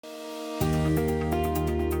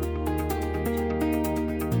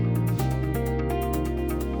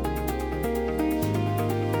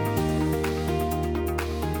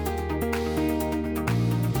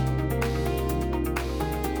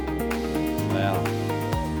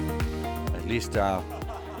least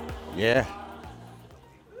yeah,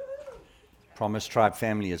 Promise Tribe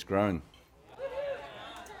family has grown.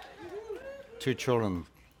 2 children,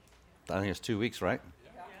 I think it's 2 weeks, right?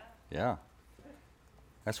 Yeah.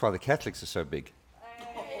 That's why the Catholics are so big.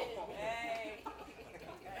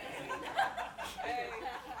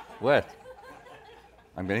 What?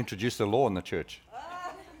 I'm going to introduce the law in the church.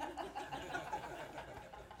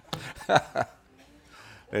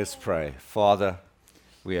 Let's pray. Father,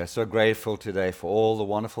 we are so grateful today for all the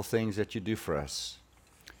wonderful things that you do for us.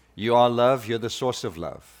 You are love, you're the source of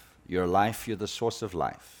love. You're life, you're the source of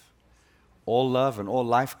life. All love and all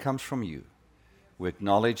life comes from you. We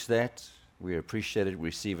acknowledge that. We appreciate it,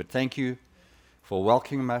 receive it. Thank you for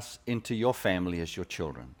welcoming us into your family as your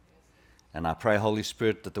children. And I pray, Holy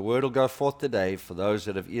Spirit, that the word will go forth today for those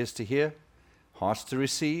that have ears to hear, hearts to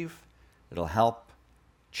receive. It'll help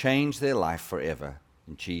change their life forever.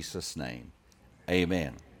 In Jesus' name,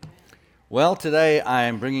 amen. Well, today I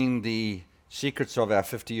am bringing the secrets of our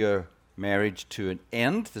 50-year marriage to an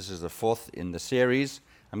end. This is the fourth in the series.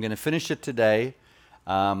 I'm going to finish it today.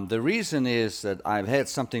 The reason is that I've had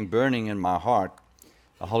something burning in my heart.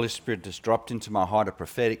 The Holy Spirit has dropped into my heart a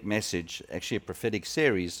prophetic message, actually a prophetic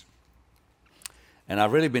series. And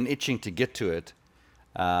I've really been itching to get to it.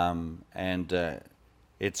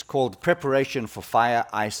 It's called Preparation for Fire,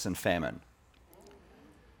 Ice, and Famine.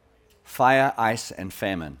 Fire, ice, and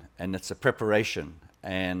famine. And it's a preparation.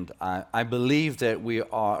 And I believe that we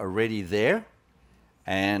are already there.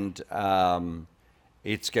 And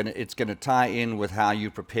it's going to tie in with how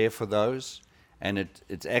you prepare for those. And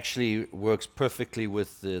it actually works perfectly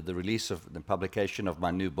with the release of the publication of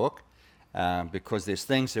my new book. Because there's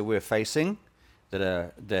things that we're facing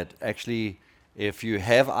that actually, if you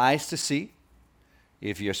have eyes to see,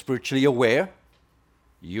 if you're spiritually aware,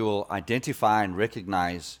 you'll identify and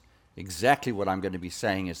recognize exactly what I'm going to be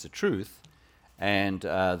saying is the truth. And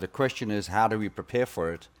the question is, how do we prepare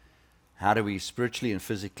for it? How do we spiritually and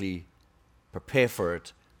physically prepare for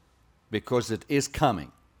it? Because it is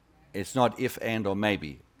coming. It's not if, and, or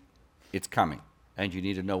maybe. It's coming. And you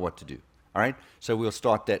need to know what to do. All right? So we'll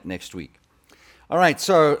start that next week. All right,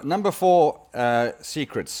 so number 4,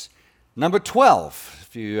 secrets. Number 12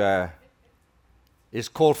 is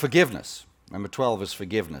called forgiveness. Number 12 is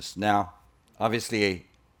forgiveness. Now, obviously,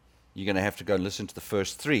 you're going to have to go and listen to the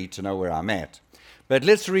first 3 to know where I'm at. But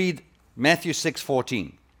let's read Matthew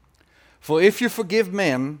 6:14. For if you forgive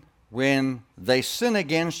men when they sin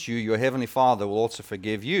against you, your heavenly Father will also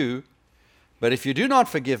forgive you. But if you do not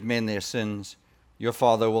forgive men their sins, your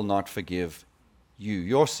Father will not forgive you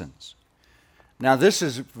your sins. Now, this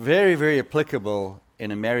is very, very applicable in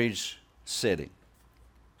a marriage setting.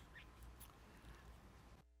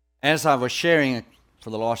 As I was sharing for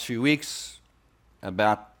the last few weeks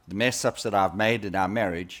about the mess-ups that I've made in our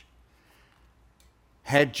marriage,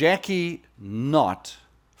 had Jackie not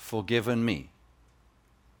forgiven me,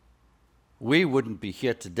 we wouldn't be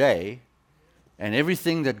here today, and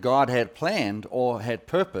everything that God had planned or had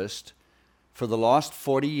purposed for the last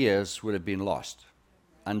 40 years would have been lost,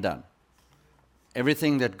 undone.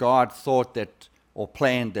 Everything that God thought that or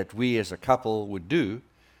planned that we as a couple would do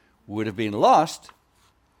would have been lost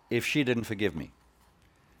if she didn't forgive me.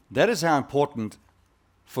 That is how important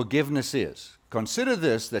forgiveness is. Consider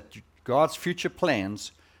this, that God's future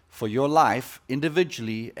plans for your life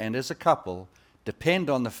individually and as a couple depend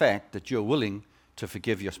on the fact that you're willing to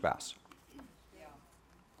forgive your spouse. Yeah.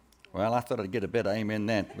 Well, I thought I'd get a better amen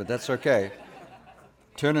than that, but that's okay.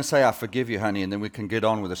 Turn and say, I forgive you, honey, and then we can get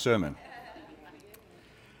on with the sermon.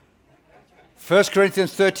 1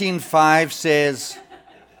 Corinthians 13:5 says,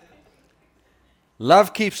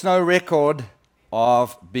 love keeps no record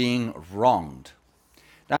of being wronged.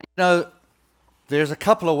 Now, there's a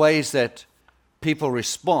couple of ways that people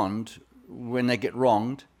respond when they get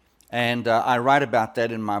wronged, and I write about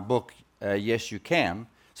that in my book, Yes, You Can.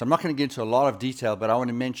 So I'm not going to get into a lot of detail, but I want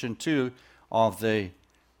to mention 2 of the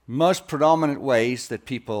most predominant ways that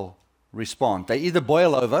people respond. They either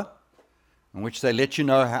boil over, in which they let you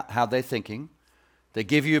know how they're thinking. They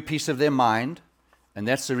give you a piece of their mind, and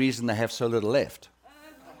that's the reason they have so little left.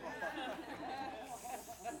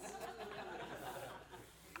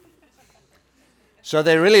 So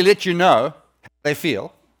they really let you know how they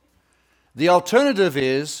feel. The alternative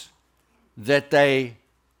is that they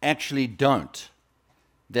actually don't.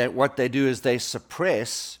 That what they do is they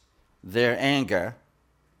suppress their anger.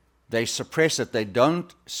 They suppress it. They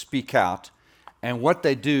don't speak out. And what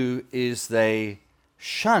they do is they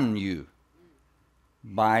shun you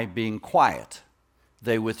by being quiet.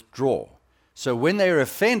 They withdraw. So when they're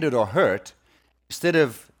offended or hurt, instead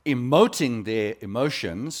of emoting their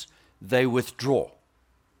emotions, they withdraw.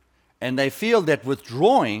 And they feel that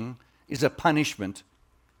withdrawing is a punishment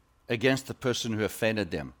against the person who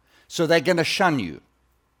offended them. So they're going to shun you,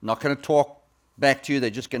 not going to talk back to you, they're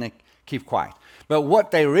just going to keep quiet. But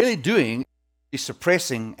what they're really doing is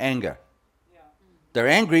suppressing anger. They're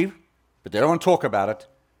angry, but they don't want to talk about it,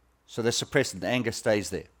 so they suppress it. The anger stays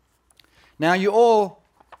there. Now, you all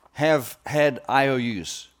have had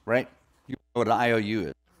IOUs, right? You know what an IOU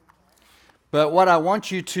is. But what I want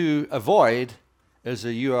you to avoid is a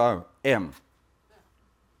UOM.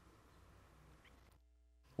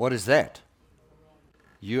 What is that?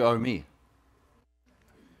 You owe me.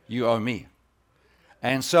 You owe me.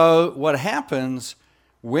 And so what happens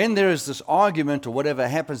when there is this argument or whatever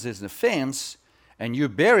happens, there's an offense, and you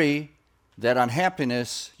bury that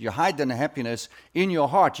unhappiness, you hide that unhappiness in your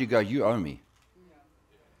heart, you go, you owe me.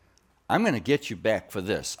 I'm going to get you back for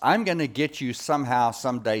this. I'm going to get you somehow,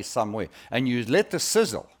 someday, somewhere. And you let the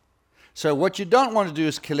sizzle. So what you don't want to do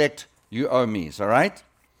is collect you owe me's, all right?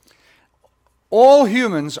 All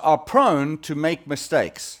humans are prone to make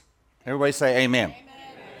mistakes. Everybody say amen. Amen.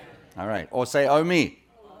 All right. Or say, oh me.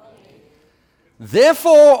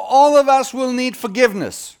 Therefore, all of us will need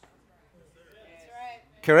forgiveness.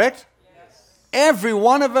 Correct? Yes. Every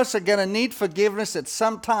one of us are going to need forgiveness at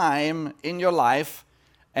some time in your life,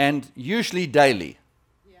 and usually daily.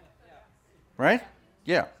 Yeah. Right?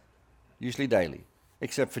 Yeah. Usually daily.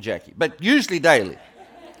 Except for Jackie. But usually daily.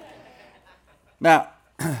 Now,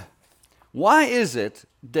 why is it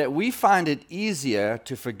that we find it easier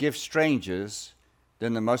to forgive strangers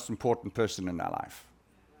than the most important person in our life?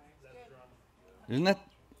 Isn't it?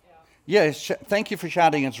 Yeah, thank you for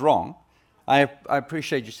shouting it's wrong. I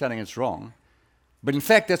appreciate you shouting it's wrong. But in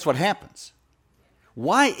fact, that's what happens.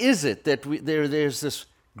 Why is it that there's this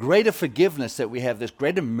greater forgiveness that we have, this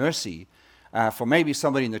greater mercy for maybe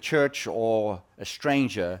somebody in the church or a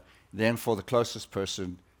stranger than for the closest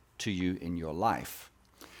person to you in your life?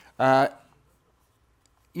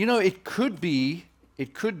 It could be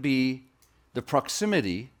the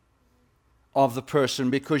proximity of the person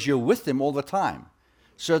because you're with them all the time.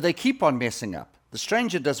 So they keep on messing up. The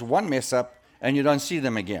stranger does one mess up and you don't see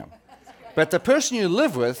them again. But the person you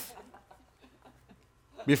live with,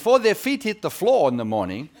 before their feet hit the floor in the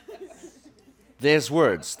morning, there's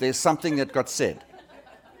words. There's something that got said.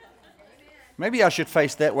 Maybe I should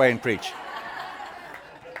face that way and preach.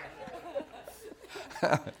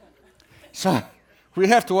 So we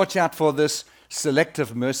have to watch out for this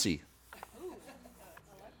selective mercy.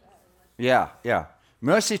 Yeah.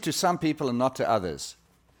 Mercy to some people and not to others.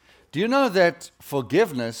 Do you know that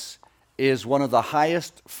forgiveness is one of the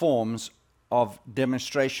highest forms of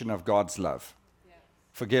demonstration of God's love? Yeah.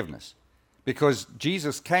 Forgiveness. Because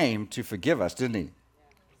Jesus came to forgive us, didn't he? Yeah.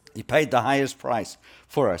 He paid the highest price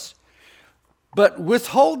for us. But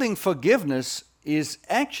withholding forgiveness is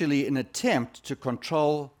actually an attempt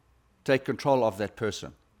to take control of that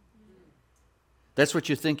person. That's what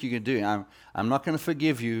you think you can do. I'm not going to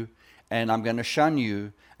forgive you, and I'm going to shun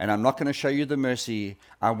you, and I'm not going to show you the mercy.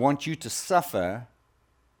 I want you to suffer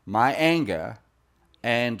my anger,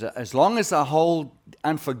 and as long as I hold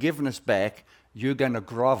unforgiveness back, you're going to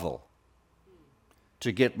grovel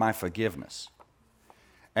to get my forgiveness.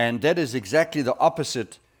 And that is exactly the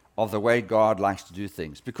opposite of the way God likes to do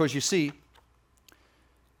things. Because you see,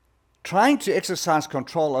 trying to exercise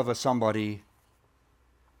control over somebody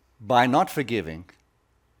by not forgiving,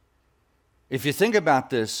 if you think about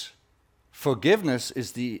this, forgiveness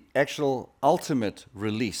is the actual ultimate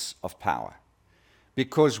release of power.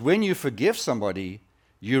 Because when you forgive somebody,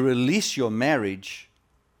 you release your marriage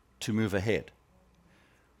to move ahead.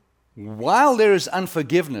 While there is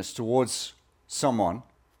unforgiveness towards someone,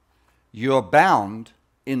 you're bound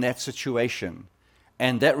in that situation,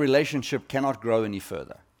 and that relationship cannot grow any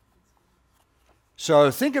further.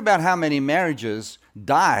 So think about how many marriages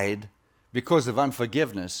died because of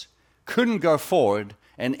unforgiveness, couldn't go forward,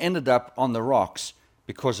 and ended up on the rocks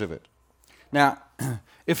because of it. Now,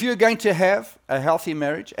 if you're going to have a healthy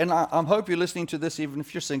marriage, and I hope you're listening to this even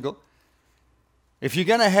if you're single, if you're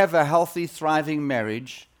going to have a healthy, thriving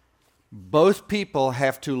marriage, both people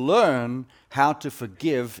have to learn how to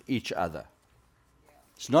forgive each other.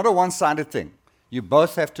 It's not a one-sided thing. You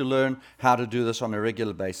both have to learn how to do this on a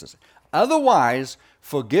regular basis. Otherwise,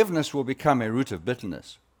 forgiveness will become a root of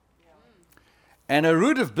bitterness. And a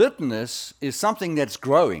root of bitterness is something that's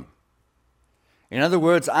growing. In other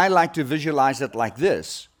words, I like to visualize it like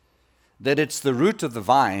this, that it's the root of the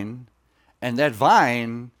vine, and that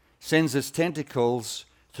vine sends its tentacles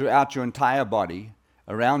throughout your entire body,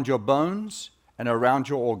 around your bones and around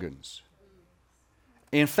your organs.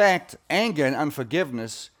 In fact, anger and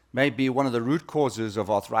unforgiveness may be one of the root causes of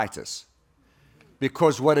arthritis.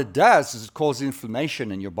 because what it does is it causes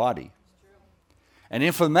inflammation in your body. And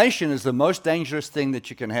inflammation is the most dangerous thing that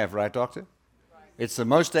you can have, right, doctor? It's the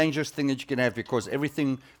most dangerous thing that you can have because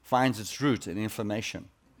everything finds its root in inflammation.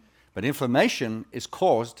 But inflammation is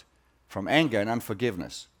caused from anger and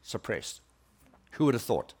unforgiveness, suppressed. Who would have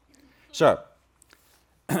thought? So,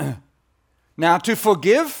 now to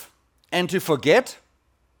forgive and to forget,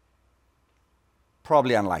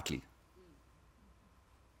 probably unlikely.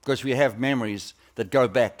 Because we have memories that go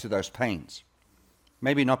back to those pains.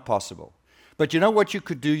 Maybe not possible. But you know what you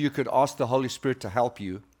could do? You could ask the Holy Spirit to help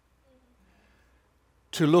you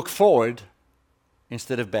to look forward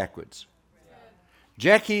instead of backwards.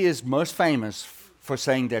 Jackie is most famous for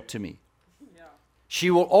saying that to me. She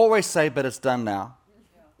will always say, but it's done now.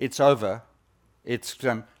 It's over. It's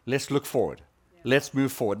done. Let's look forward. Let's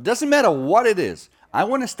move forward. It doesn't matter what it is. I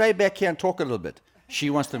want to stay back here and talk a little bit. She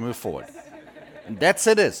wants to move forward. And that's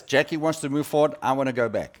it. Jackie wants to move forward. I want to go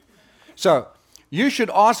back. So you should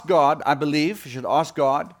ask God, I believe, you should ask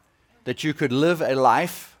God that you could live a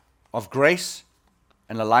life of grace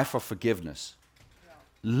and a life of forgiveness.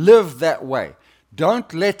 Live that way.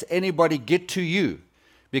 Don't let anybody get to you.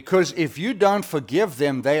 Because if you don't forgive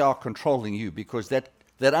them, they are controlling you. Because that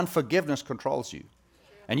unforgiveness controls you.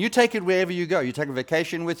 And you take it wherever you go. You take a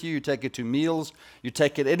vacation with you. You take it to meals. You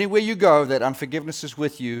take it anywhere you go. That unforgiveness is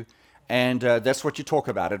with you. And that's what you talk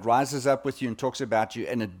about. It rises up with you and talks about you.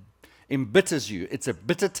 And it embitters you. It's a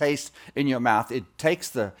bitter taste in your mouth. It takes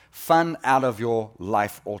the fun out of your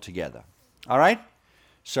life altogether. All right?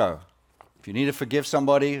 So, if you need to forgive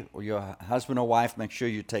somebody or your husband or wife, make sure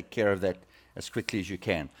you take care of that as quickly as you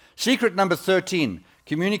can. Secret number 13,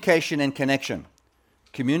 communication and connection.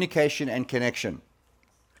 Communication and connection.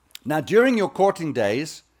 Now, during your courting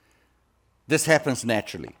days, this happens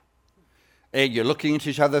naturally. You're looking into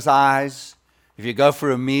each other's eyes. If you go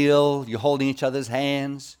for a meal, you're holding each other's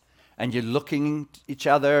hands. And you're looking at each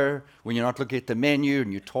other when you're not looking at the menu,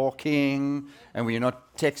 and you're talking, and when you're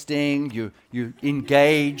not texting, you're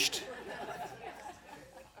engaged.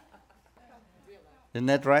 Isn't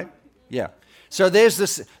that right? Yeah. So there's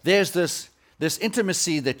this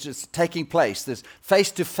intimacy that's just taking place, this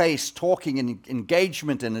face-to-face talking and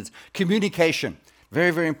engagement, and it's communication. Very,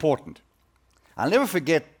 very important. I'll never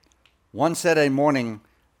forget one Saturday morning,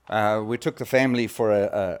 we took the family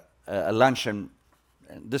for a lunch, and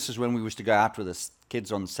this is when we used to go out with the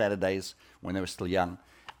kids on Saturdays when they were still young.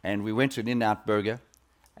 And we went to an In-N-Out Burger,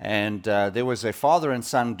 and there was a father and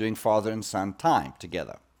son doing father and son time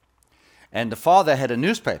together. And the father had a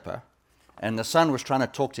newspaper, and the son was trying to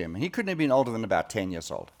talk to him. He couldn't have been older than about 10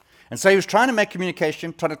 years old. And so he was trying to make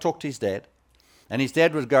communication, trying to talk to his dad. And his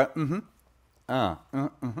dad would go,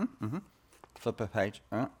 flip a page,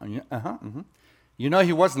 You know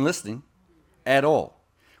he wasn't listening at all.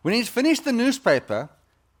 When he's finished the newspaper,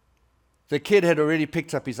 the kid had already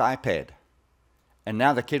picked up his iPad. And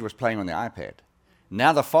now the kid was playing on the iPad.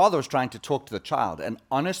 Now the father was trying to talk to the child. And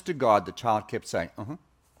honest to God, the child kept saying,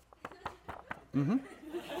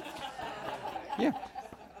 Yeah.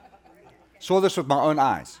 Saw this with my own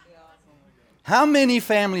eyes. How many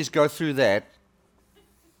families go through that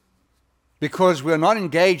because we're not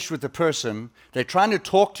engaged with the person? They're trying to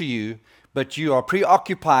talk to you, but you are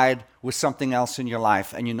preoccupied with something else in your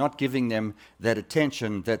life, and you're not giving them that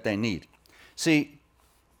attention that they need. See,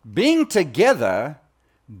 being together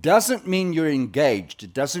doesn't mean you're engaged.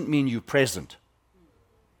 It doesn't mean you're present.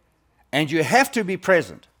 And you have to be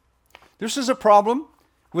present. This is a problem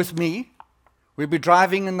with me. We'd be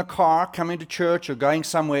driving in the car, coming to church or going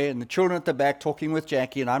somewhere, and the children at the back talking with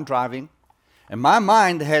Jackie, and I'm driving. And my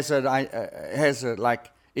mind it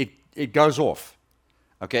goes off.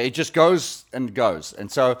 Okay, it just goes and goes.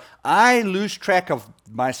 And so I lose track of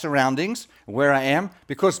my surroundings, where I am,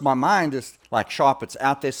 because my mind is like sharp. It's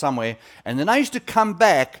out there somewhere. And then I used to come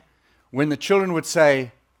back when the children would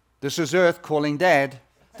say, "This is Earth calling Dad.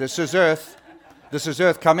 This is Earth. This is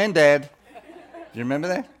Earth. Come in, Dad." Do you remember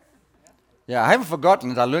that? Yeah, I haven't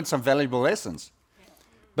forgotten it. I learned some valuable lessons.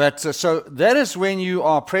 But so that is when you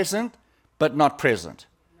are present, but not present.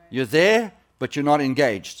 You're there, but you're not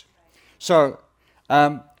engaged. So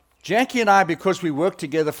Jackie and I, because we worked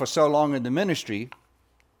together for so long in the ministry,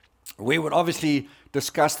 we would obviously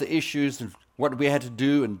discuss the issues and what we had to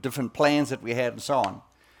do and different plans that we had and so on.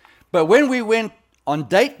 But when we went on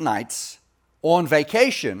date nights or on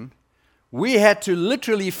vacation, we had to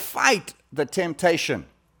literally fight the temptation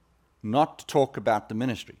not to talk about the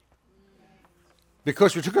ministry.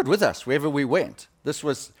 Because we took it with us wherever we went. This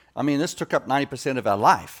took up 90% of our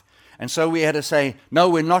life. And so we had to say, no,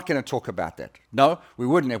 we're not going to talk about that. No, we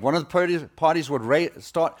wouldn't. If one of the parties would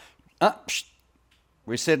start,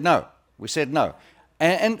 we said no. We said no.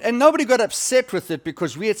 And nobody got upset with it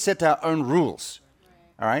because we had set our own rules.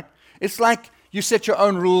 All right? It's like you set your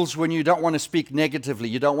own rules when you don't want to speak negatively.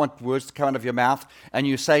 You don't want words to come out of your mouth. And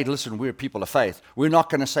you say, listen, we're people of faith. We're not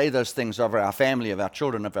going to say those things over our family, of our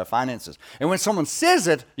children, of our finances. And when someone says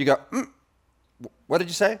it, you go, what did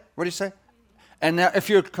you say? What did you say? And now if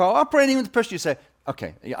you're cooperating with the person, you say,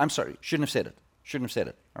 okay, yeah, I'm sorry. Shouldn't have said it. Shouldn't have said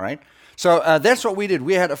it. All right? So that's what we did.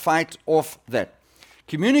 We had to fight off that.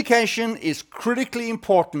 Communication is critically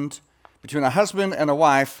important between a husband and a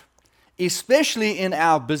wife, especially in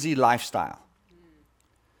our busy lifestyle.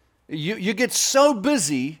 You get so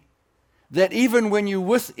busy that even when you're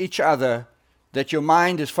with each other, that your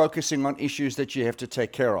mind is focusing on issues that you have to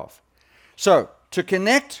take care of. So, to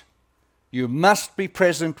connect, you must be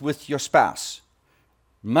present with your spouse.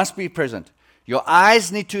 Must be present. Your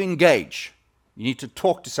eyes need to engage. You need to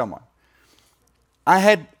talk to someone. I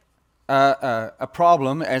had a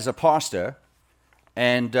problem as a pastor,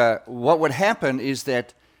 and what would happen is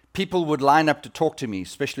that people would line up to talk to me,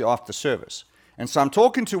 especially after service. And so I'm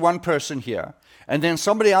talking to one person here, and then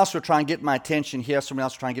somebody else will try and get my attention here, somebody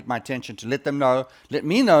else will try and get my attention to let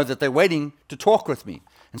me know that they're waiting to talk with me.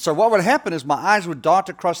 And so what would happen is my eyes would dart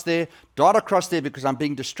across there because I'm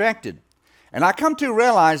being distracted. And I come to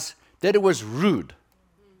realize that it was rude,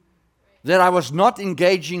 that I was not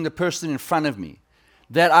engaging the person in front of me,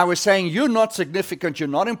 that I was saying, you're not significant, you're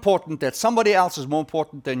not important, that somebody else is more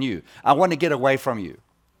important than you. I want to get away from you.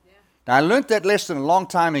 Yeah. Now, I learned that lesson a long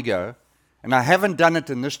time ago, and I haven't done it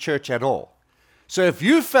in this church at all. So if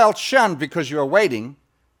you felt shunned because you were waiting,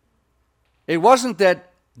 it wasn't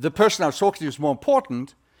that the person I was talking to was more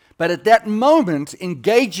important, but at that moment,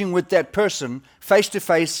 engaging with that person face to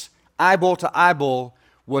face, eyeball to eyeball,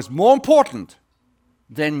 was more important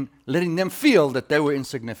than letting them feel that they were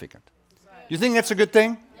insignificant. You think that's a good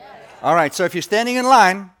thing? Yes. All right, so if you're standing in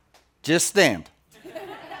line, just stand.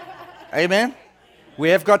 Amen? We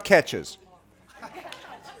have got catches.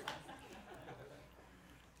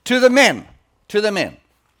 To the men,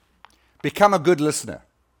 become a good listener.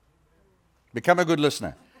 Become a good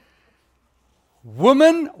listener.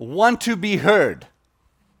 Women want to be heard.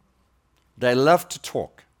 They love to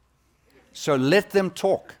talk. So let them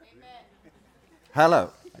talk. Amen. Hello.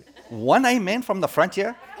 One amen from the front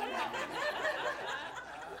here?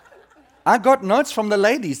 I got notes from the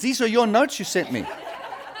ladies. These are your notes you sent me.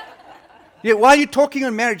 Yeah, while you're talking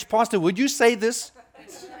on marriage, Pastor, would you say this?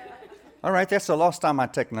 All right, that's the last time I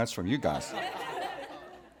take notes from you guys.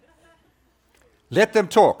 Let them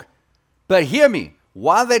talk. But hear me.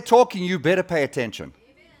 While they're talking, you better pay attention.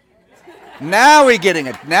 Now we're getting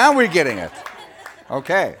it. Now we're getting it.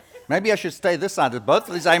 Okay. Maybe I should stay this side. Both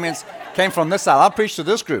of these amens came from this side. I'll preach to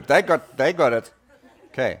this group. They got it.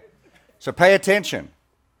 Okay. So pay attention.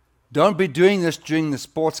 Don't be doing this during the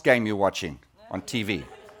sports game you're watching on TV.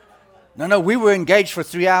 No, we were engaged for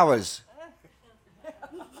 3 hours.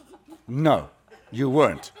 No, you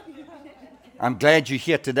weren't. I'm glad you're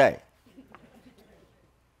here today.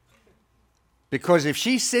 Because if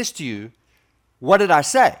she says to you, what did I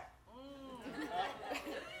say?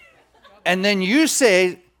 And then you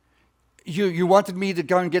say, you wanted me to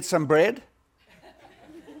go and get some bread?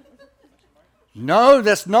 No,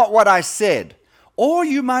 that's not what I said. Or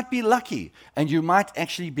you might be lucky, and you might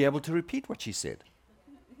actually be able to repeat what she said.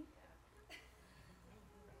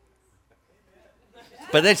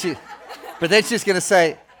 But then she's going to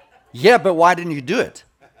say, yeah, but why didn't you do it?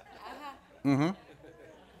 Mm-hmm.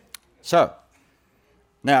 So,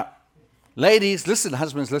 now, ladies, listen,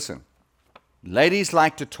 husbands, listen. Ladies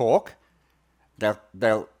like to talk.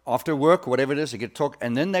 They'll after work, whatever it is, they get to talk,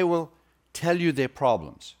 and then they will tell you their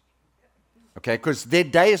problems. Okay, because their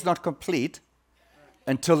day is not complete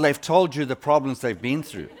until they've told you the problems they've been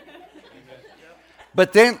through.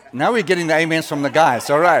 But then, now we're getting the amens from the guys.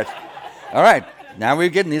 All right. Now we're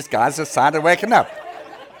getting these guys that started waking up.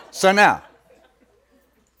 So now,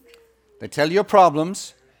 they tell you your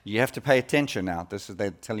problems. You have to pay attention now.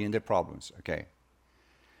 They're telling you their problems. Okay.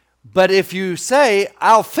 But if you say,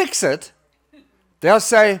 I'll fix it, they'll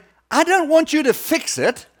say, I don't want you to fix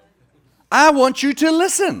it. I want you to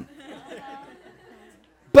listen.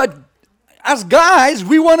 But as guys,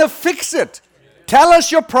 we want to fix it. Tell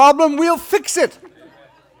us your problem, we'll fix it.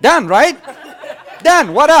 Done, right?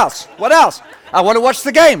 Done. What else? I want to watch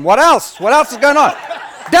the game. What else? What else is going on?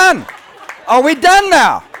 Done. Are we done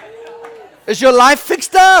now? Is your life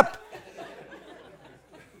fixed up?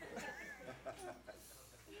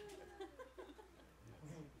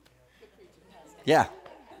 Yeah.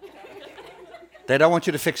 They don't want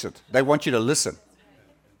you to fix it. They want you to listen.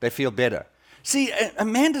 They feel better. See, a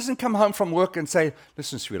man doesn't come home from work and say,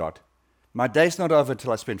 listen, sweetheart, My day's not over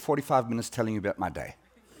until I spend 45 minutes telling you about my day.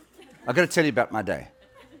 I've got to tell you about my day.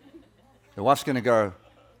 The wife's going to go,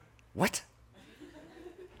 what?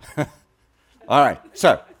 All right,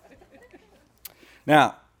 so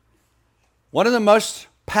now, one of the most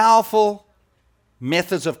powerful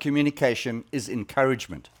methods of communication is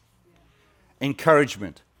encouragement.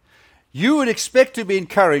 Encouragement. You would expect to be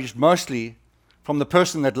encouraged mostly from the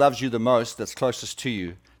person that loves you the most, that's closest to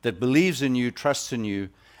you, that believes in you, trusts in you,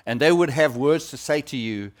 and they would have words to say to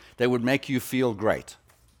you that would make you feel great.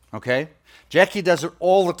 Okay? Jackie does it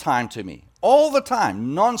all the time to me. All the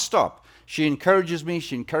time, non-stop. She encourages me,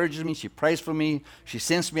 she prays for me, she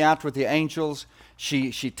sends me out with the angels,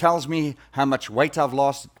 she tells me how much weight I've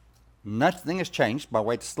lost. Nothing has changed, my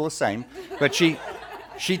weight's still the same, but she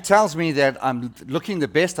tells me that I'm looking the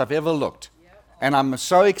best I've ever looked. And I'm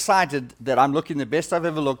so excited that I'm looking the best I've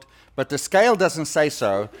ever looked, but the scale doesn't say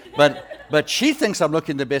so, but she thinks I'm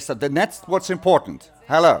looking the best, then that's what's important.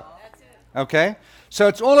 Hello. Okay? So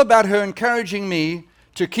it's all about her encouraging me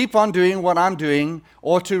to keep on doing what I'm doing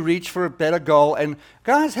or to reach for a better goal. And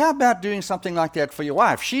guys, how about doing something like that for your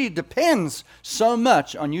wife? She depends so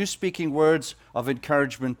much on you speaking words of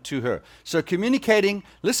encouragement to her. So communicating,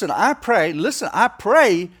 I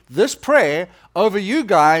pray this prayer over you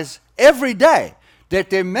guys every day, that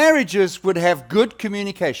their marriages would have good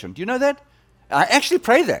communication. Do you know that? I actually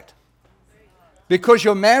pray that. Because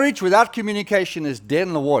your marriage without communication is dead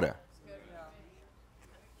in the water.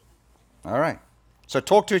 All right. So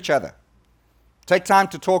talk to each other. Take time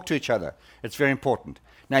to talk to each other. It's very important.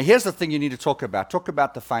 Now, here's the thing you need to talk about. Talk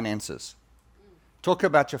about the finances. Talk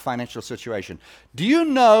about your financial situation. Do you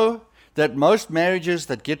know that most marriages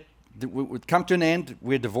that would come to an end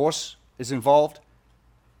where divorce is involved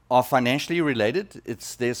are financially related?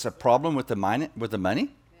 There's a problem with the money.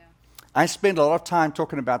 Yeah. I spend a lot of time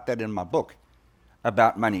talking about that in my book,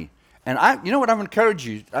 about money. And you know what I would encourage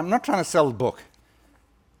you? I'm not trying to sell the book.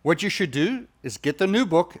 What you should do is get the new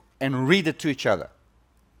book and read it to each other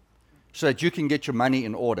so that you can get your money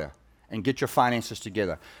in order and get your finances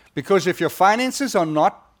together. Because if your finances are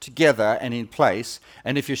not together and in place,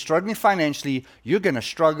 and if you're struggling financially, you're going to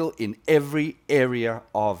struggle in every area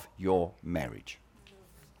of your marriage.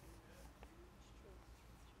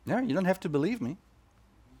 No, you don't have to believe me.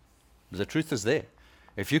 The truth is there.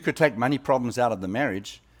 If you could take money problems out of the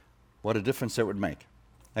marriage, what a difference that would make.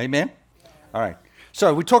 Amen? All right.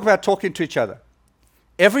 So we talk about talking to each other.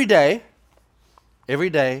 Every day,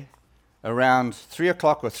 around 3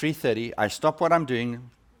 o'clock or 3:30, I stop what I'm doing.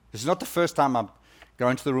 This is not the first time I'm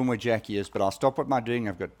going to the room where Jackie is, but I'll stop what I'm doing.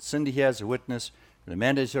 I've got Cindy here as a witness, and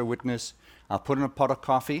Amanda is a witness. I'll put in a pot of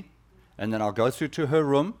coffee, and then I'll go through to her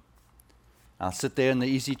room. I'll sit there in the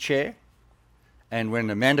easy chair. And when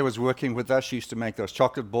Amanda was working with us, she used to make those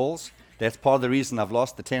chocolate balls. That's part of the reason I've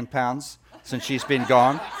lost the 10 pounds since she's been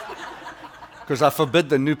gone. Because I forbid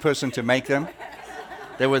the new person to make them.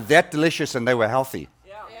 They were that delicious and they were healthy.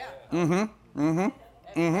 And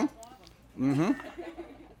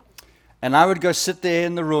I would go sit there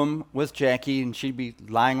in the room with Jackie, and she'd be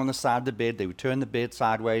lying on the side of the bed. They would turn the bed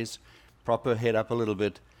sideways, prop her head up a little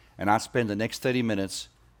bit, and I'd spend the next 30 minutes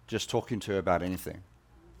just talking to her about anything.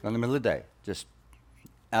 In the middle of the day, just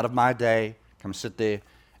out of my day, come sit there.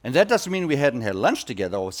 And that doesn't mean we hadn't had lunch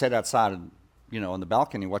together or sat outside and, on the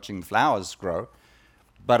balcony watching the flowers grow.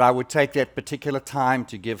 But I would take that particular time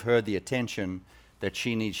to give her the attention that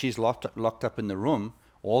she needs. She's locked up in the room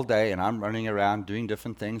all day, and I'm running around doing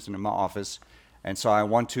different things in my office. And so I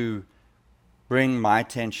want to bring my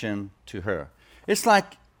attention to her. It's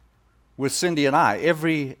like with Cindy and I.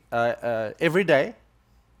 Every day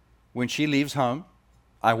when she leaves home,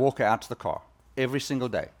 I walk her out to the car. Every single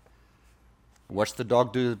day. Watch the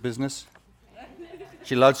dog do the business.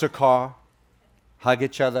 She loads her car, hug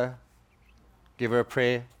each other, give her a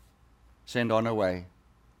prayer, send on her way.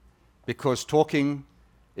 Because talking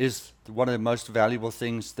is one of the most valuable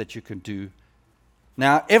things that you can do.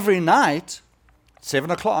 Now, every night, 7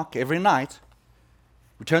 o'clock, every night,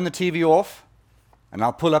 we turn the TV off, and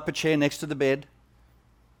I'll pull up a chair next to the bed.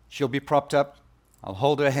 She'll be propped up. I'll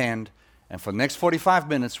hold her hand, and for the next 45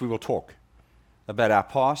 minutes, we will talk about our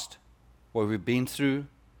past, what we've been through,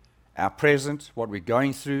 our present, what we're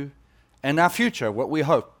going through, and our future, what we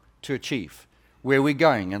hope to achieve, where we're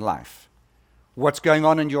going in life, what's going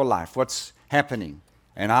on in your life, what's happening.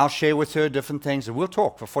 And I'll share with her different things, and we'll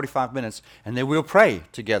talk for 45 minutes, and then we'll pray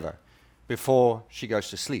together before she goes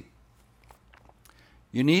to sleep.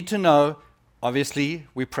 You need to know, obviously,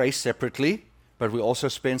 we pray separately, but we also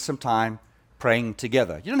spend some time praying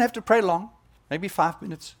together. You don't have to pray long, maybe 5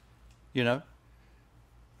 minutes,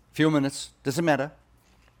 few minutes, doesn't matter.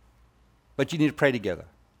 But you need to pray together.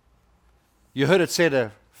 You heard it said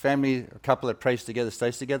a family, a couple that prays together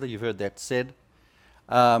stays together. You've heard that said.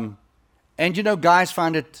 And you know, guys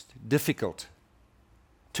find it difficult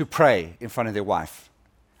to pray in front of their wife.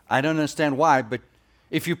 I don't understand why, but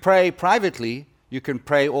if you pray privately, you can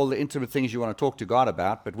pray all the intimate things you want to talk to God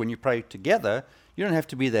about. But when you pray together, you don't have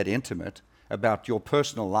to be that intimate about your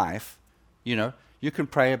personal life. You know, you can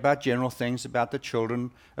pray about general things, about the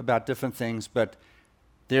children, about different things. But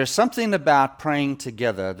there's something about praying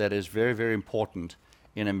together that is very, very important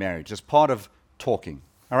in a marriage. It's part of talking.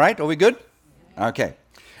 All right, are we good? Okay.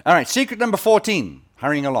 All right, secret number 14.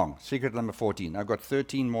 Hurrying along. Secret number 14. I've got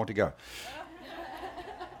 13 more to go.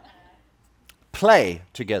 Play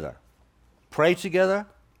together. Pray together.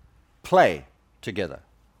 Play together.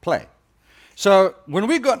 Play. So when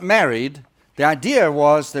we got married, the idea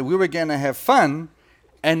was that we were going to have fun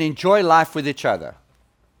and enjoy life with each other.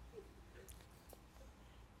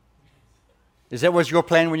 Is that was your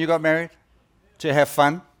plan when you got married? To have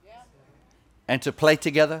fun? Yeah. And to play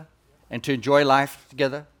together? And to enjoy life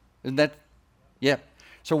together? Isn't that? Yeah.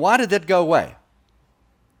 So why did that go away?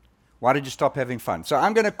 Why did you stop having fun? So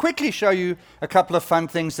I'm going to quickly show you a couple of fun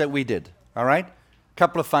things that we did. All right? A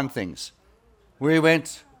couple of fun things. We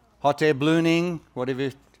went hot air ballooning,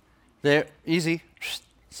 whatever. There, easy.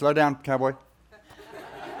 Slow down, cowboy.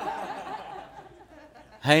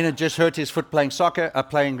 Hayden just hurt his foot playing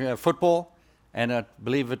football, and I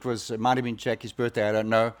believe it might have been Jackie's birthday, I don't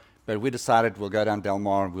know, but we decided we'll go down Del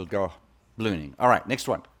Mar and we'll go ballooning. All right, next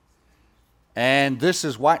one. And this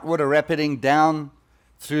is whitewater rapiding down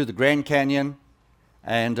through the Grand Canyon,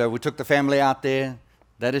 and we took the family out there.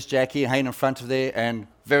 That is Jackie and Hayden in front of there, and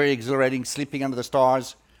very exhilarating, sleeping under the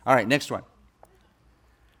stars. All right, next one.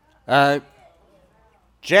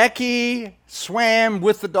 Jackie swam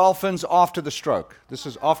with the dolphins after the stroke. This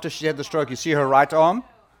is after she had the stroke. You see her right arm?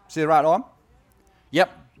 See the right arm?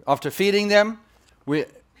 Yep. After feeding them,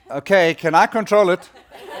 okay, can I control it?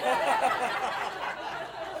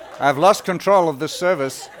 I've lost control of this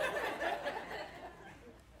service.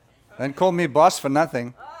 Don't call me boss for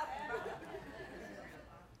nothing.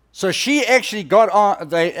 So she actually got on,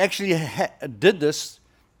 they actually did this.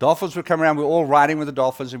 Dolphins would come around, we were all riding with the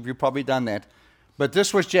dolphins, and you've probably done that. But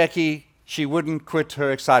this was Jackie, she wouldn't quit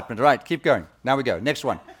her excitement. Right, keep going. Now we go. Next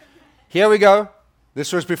one. Here we go.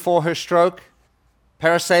 This was before her stroke.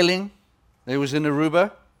 Parasailing. It was in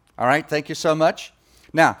Aruba. All right, thank you so much.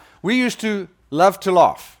 Now, we used to love to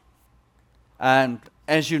laugh. And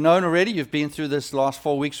as you've known already, you've been through this last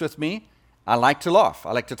 4 weeks with me. I like to laugh.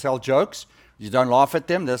 I like to tell jokes. You don't laugh at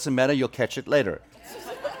them, doesn't matter, you'll catch it later.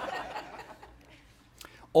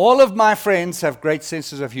 All of my friends have great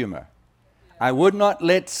senses of humor. I would not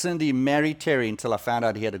let Cindy marry Terry until I found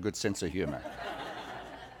out he had a good sense of humor.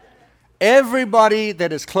 Everybody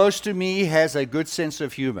that is close to me has a good sense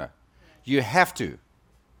of humor. You have to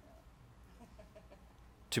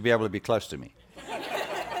be able to be close to me.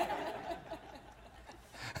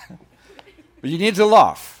 But you need to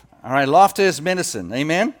laugh. All right, laughter is medicine.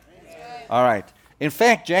 Amen? All right. In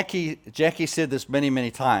fact, Jackie said this many,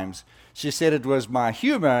 many times. She said it was my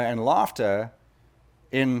humor and laughter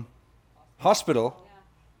in hospital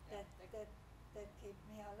that kept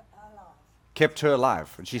me alive. Kept her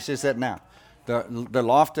alive. And she says that now. The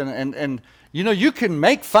laughter and you know, you can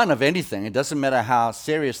make fun of anything. It doesn't matter how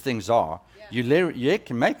serious things are. Yeah. You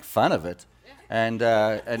can make fun of it, and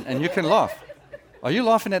you can laugh. Are you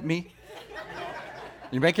laughing at me?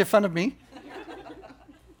 You making fun of me?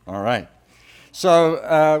 All right.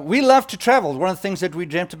 So we love to travel. One of the things that we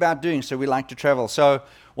dreamt about doing, so we like to travel. So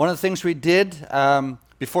one of the things we did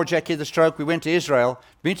before Jackie had the stroke, we went to Israel.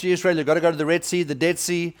 Been to Israel, you've got to go to the Red Sea, the Dead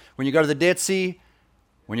Sea. When you go to the Dead Sea,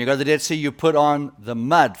 you put on the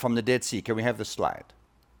mud from the Dead Sea. Can we have the slide?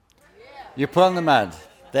 Yeah. You put on the mud.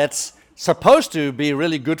 That's supposed to be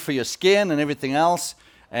really good for your skin and everything else,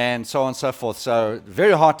 and so on and so forth. So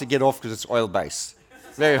very hard to get off because it's oil-based.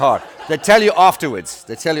 Very hard. They tell you afterwards.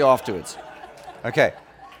 Okay.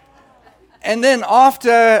 And then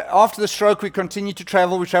after the stroke, we continued to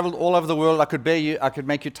travel. We traveled all over the world. I could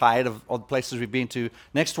make you tired of all the places we've been to.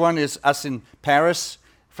 Next one is us in Paris,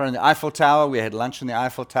 in front of the Eiffel Tower. We had lunch in the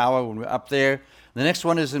Eiffel Tower when we were up there. The next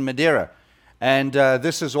one is in Madeira. And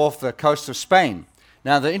this is off the coast of Spain.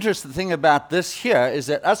 Now, the interesting thing about this here is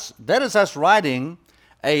that is us riding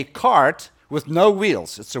a cart with no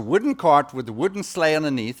wheels. It's a wooden cart with a wooden sleigh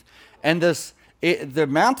underneath. And the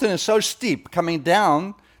mountain is so steep coming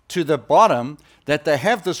down to the bottom that they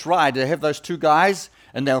have this ride. They have those two guys,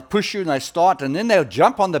 and they'll push you, and they start, and then they'll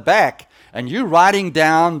jump on the back, and you're riding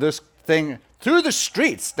down this thing through the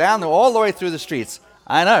streets, all the way through the streets.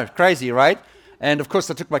 I know, crazy, right? And of course,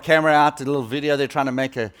 I took my camera out, did a little video there trying to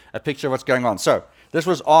make a picture of what's going on. So this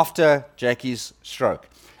was after Jackie's stroke.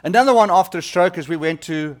 Another one after a stroke is we went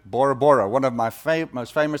to Bora Bora, one of my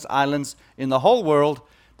most famous islands in the whole world.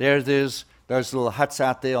 There's those little huts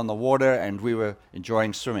out there on the water, and we were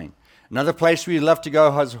enjoying swimming. Another place we loved to go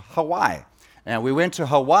was Hawaii. And we went to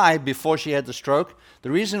Hawaii before she had the stroke.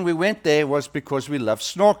 The reason we went there was because we loved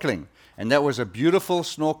snorkeling. And that was a beautiful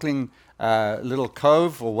snorkeling little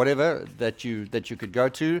cove or whatever that you could go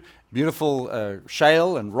to. Beautiful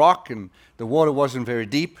shale and rock, and the water wasn't very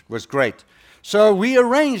deep. It was great. So we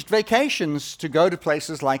arranged vacations to go to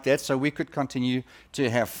places like that so we could continue to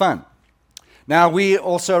have fun. Now, we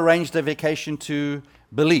also arranged a vacation to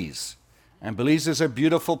Belize. And Belize is a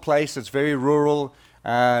beautiful place. It's very rural.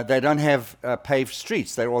 They don't have paved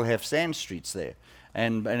streets. They all have sand streets there.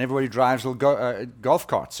 And everybody drives little golf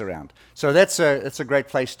carts around. So that's a great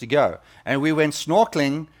place to go. And we went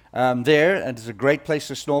snorkeling there, and it's a great place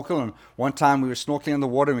to snorkel. And one time we were snorkeling in the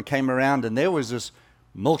water, and we came around, and there was this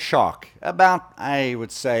milk shark, about, I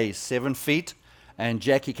would say, 7 feet. And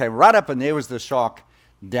Jackie came right up, and there was the shark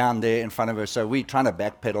down there in front of her. So we trying to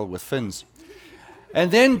backpedal with fins.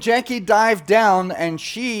 And then Jackie dived down, and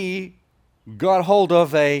she got hold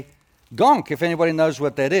of a gonk, if anybody knows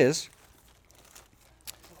what that is.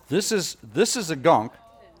 This is a gonk,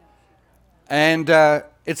 and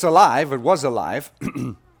it's alive. It was alive.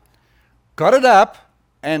 Got it up,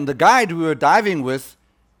 and the guide we were diving with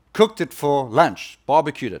cooked it for lunch,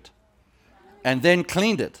 barbecued it, and then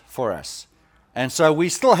cleaned it for us. And so we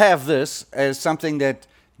still have this as something that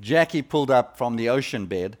Jackie pulled up from the ocean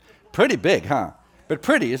bed. Pretty big, huh? But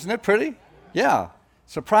pretty, isn't it pretty? Yeah.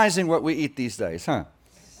 Surprising what we eat these days, huh?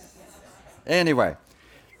 Anyway,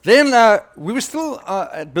 then we were still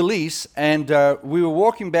at Belize, and we were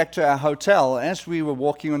walking back to our hotel. As we were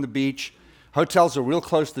walking on the beach, hotels are real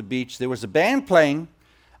close to the beach. There was a band playing,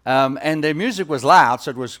 and their music was loud,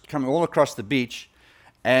 so it was coming all across the beach.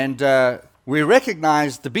 And we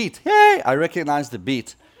recognized the beat. Hey, I recognized the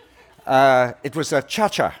beat. It was a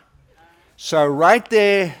cha-cha. So right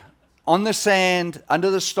there on the sand, under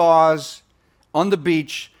the stars, on the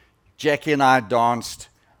beach, Jackie and I danced,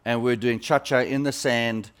 and we were doing cha-cha in the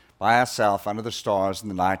sand by ourselves under the stars in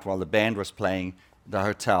the night while the band was playing the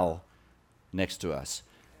hotel next to us.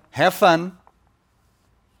 Have fun,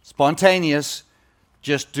 spontaneous,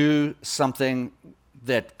 just do something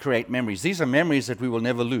that create memories. These are memories that we will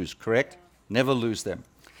never lose, correct? Never lose them.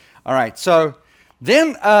 All right, so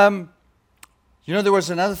then, there was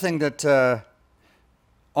another thing that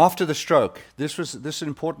after the stroke, this is an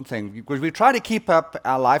important thing, because we try to keep up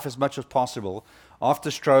our life as much as possible. After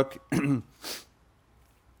stroke,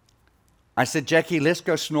 I said, Jackie, let's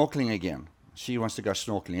go snorkeling again. She wants to go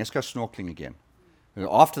snorkeling. Let's go snorkeling again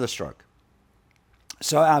after the stroke.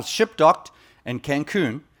 So our ship docked in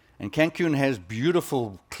Cancun, and Cancun has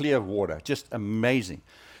beautiful, clear water, just amazing.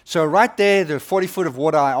 So right there, the 40 foot of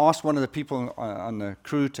water, I asked one of the people on the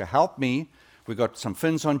crew to help me. We got some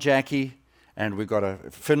fins on Jackie, and we got a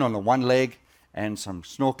fin on the one leg, and some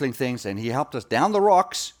snorkeling things, and he helped us down the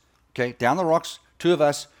rocks, down the rocks. 2 of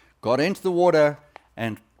us got into the water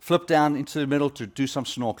and flipped down into the middle to do some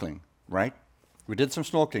snorkeling, right? We did some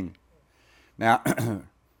snorkeling. Now,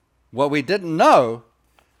 what we didn't know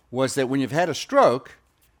was that when you've had a stroke,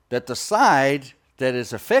 that the side that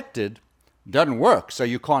is affected doesn't work, so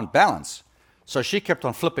you can't balance. So she kept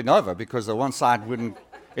on flipping over because the one side wouldn't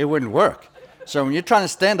work. So when you're trying to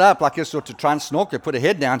stand up like this or to try and snorkel, put her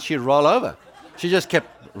head down, she'd roll over. She just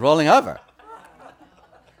kept rolling over.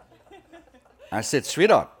 I said,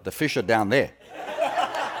 sweetheart, the fish are down there.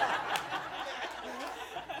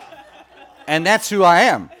 And that's who I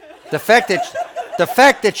am. The fact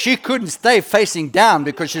that she couldn't stay facing down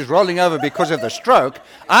because she's rolling over because of the stroke,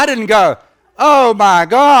 I didn't go, oh my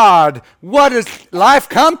God, what has life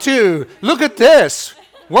come to? Look at this.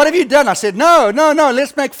 What have you done? I said, no,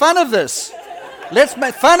 let's make fun of this. Let's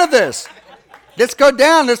make fun of this. Let's go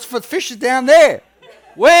down. The fish is down there.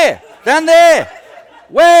 Where? Down there.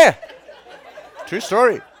 Where? True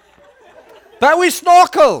story. But we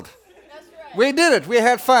snorkeled. We did it. We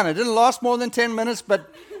had fun. It didn't last more than 10 minutes,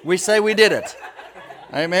 but we say we did it.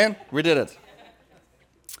 Amen? We did it.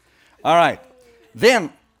 All right.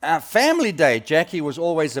 Then, family day. Jackie was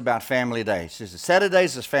always about family day. She says,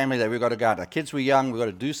 Saturdays is family day. We've got to go out. Our kids were young. We've got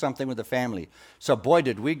to do something with the family. So, boy,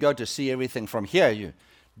 did we go to see everything from here.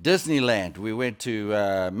 Disneyland. We went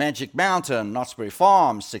to Magic Mountain, Knott's Berry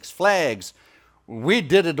Farm, Six Flags. We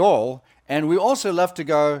did it all. And we also love to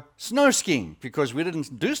go snow skiing, because we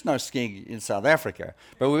didn't do snow skiing in South Africa,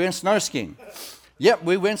 but we went snow skiing. Yep,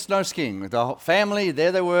 we went snow skiing with the whole family.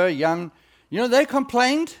 There they were, young. They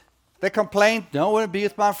complained They complain, don't want to be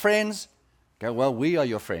with my friends. Go, well, we are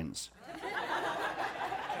your friends.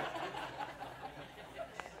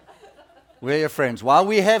 We're your friends. While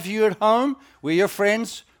we have you at home, we're your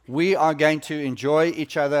friends. We are going to enjoy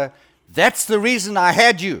each other. That's the reason I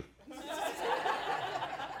had you.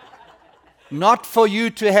 Not for you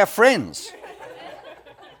to have friends.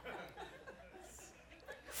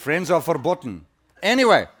 Friends are verboten.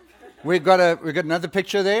 Anyway, we got another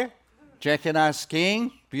picture there. Jack and I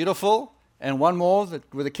skiing, beautiful, and one more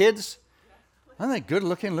with the kids. Aren't they good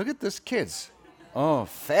looking? Look at this kids. Oh,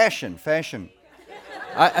 fashion.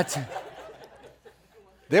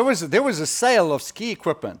 There was a sale of ski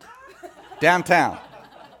equipment downtown,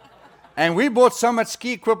 and we bought so much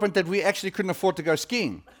ski equipment that we actually couldn't afford to go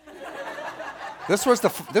skiing. This was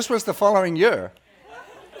the following year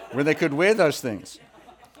when they could wear those things.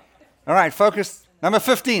 All right, focus. Number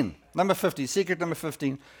 15, secret number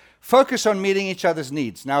 15. Focus on meeting each other's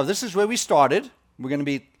needs. Now, this is where we started. We're going to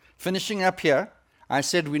be finishing up here. I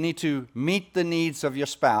said we need to meet the needs of your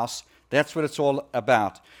spouse. That's what it's all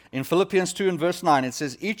about. In Philippians 2 and verse 9, it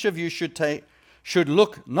says, each of you should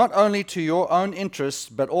look not only to your own interests,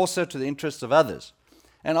 but also to the interests of others.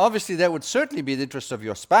 And obviously, that would certainly be the interest of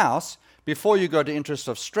your spouse before you go to interests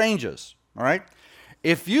of strangers. All right?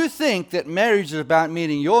 If you think that marriage is about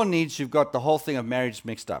meeting your needs, you've got the whole thing of marriage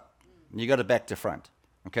mixed up. You got it back to front.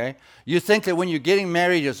 Okay? You think that when you're getting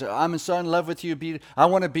married, you say, I'm so in love with you, I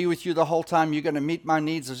want to be with you the whole time, you're going to meet my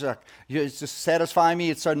needs, it's just satisfy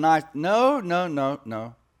me, it's so nice.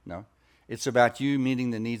 No. It's about you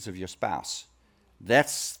meeting the needs of your spouse.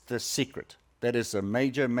 That's the secret. That is a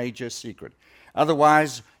major, major secret.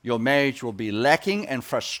 Otherwise, your marriage will be lacking and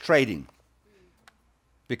frustrating,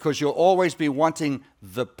 because you'll always be wanting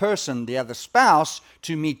the person, the other spouse,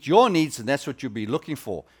 to meet your needs, and that's what you'll be looking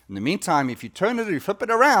for. In the meantime, if you turn it or you flip it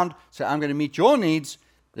around, say, I'm going to meet your needs,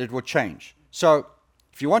 it will change. So,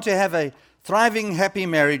 if you want to have a thriving, happy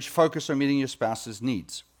marriage, focus on meeting your spouse's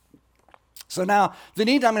needs. So now, the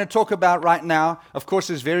need I'm going to talk about right now, of course,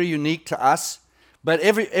 is very unique to us, but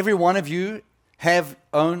every one of you have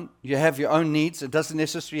your own needs. It doesn't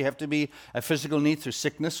necessarily have to be a physical need through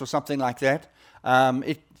sickness or something like that.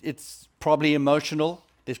 It's probably emotional.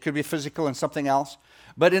 There could be physical and something else.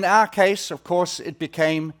 But in our case, of course, it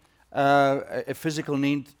became a physical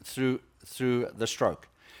need through the stroke.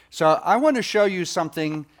 So I want to show you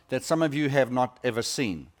something that some of you have not ever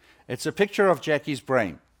seen. It's a picture of Jackie's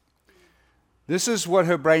brain. This is what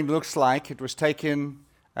her brain looks like. It was taken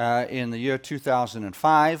in the year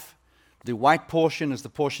 2005. The white portion is the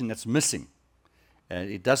portion that's missing.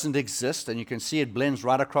 It doesn't exist, and you can see it blends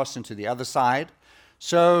right across into the other side.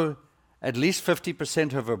 So at least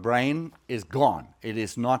 50% of her brain is gone. It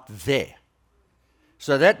is not there.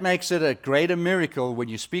 So that makes it a greater miracle when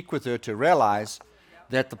you speak with her to realize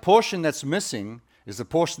that the portion that's missing is the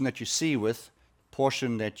portion that you see with,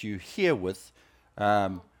 portion that you hear with.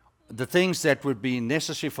 The things that would be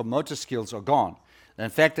necessary for motor skills are gone. And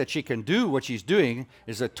the fact that she can do what she's doing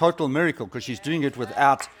is a total miracle, because she's doing it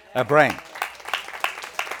without a brain.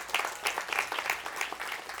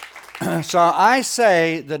 So I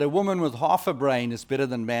say that a woman with half a brain is better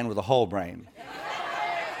than a man with a whole brain.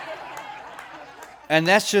 And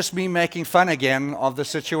that's just me making fun again of the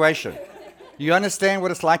situation. You understand what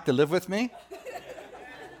it's like to live with me?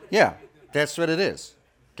 Yeah, that's what it is.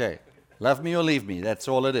 Okay, love me or leave me, that's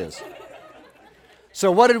all it is. So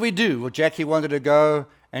what did we do? Well, Jackie wanted to go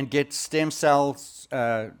and get stem cell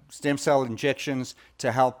injections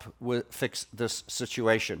to help fix this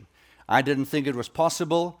situation. I didn't think it was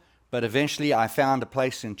possible, but eventually I found a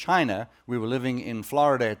place in China. We were living in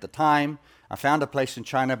Florida at the time. I found a place in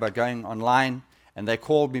China by going online, and they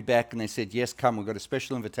called me back and they said, yes, come, we've got a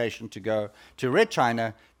special invitation to go to Red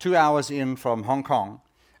China, 2 hours in from Hong Kong.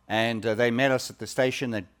 And they met us at the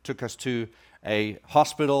station. They took us to a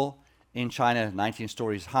hospital in China, 19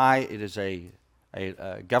 stories high. It is a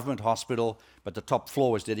government hospital, but the top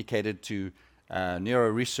floor was dedicated to neuro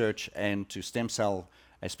research and to stem cell,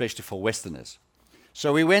 especially for Westerners.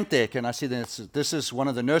 So we went there, and I see this is one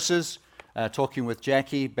of the nurses talking with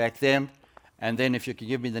Jackie back then. And then if you could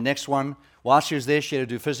give me the next one. While she was there, she had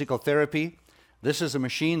to do physical therapy. This is a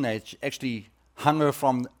machine. They actually hung her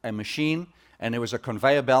from a machine, and there was a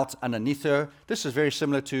conveyor belt underneath her. This is very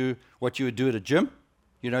similar to what you would do at a gym.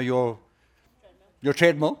 You know, your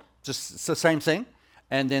treadmill, just it's the same thing.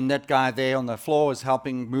 And then that guy there on the floor was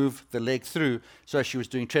helping move the leg through. So she was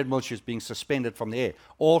doing treadmill, she was being suspended from the air.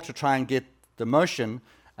 All to try and get the motion.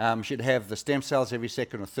 She'd have the stem cells every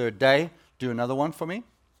second or third day. Do another one for me.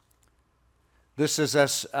 This is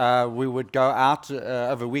us. We would go out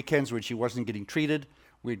over weekends when she wasn't getting treated.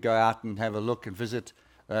 We'd go out and have a look and visit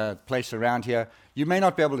place around here. You may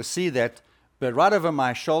not be able to see that, but right over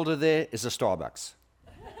my shoulder there is a Starbucks.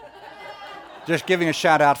 Just giving a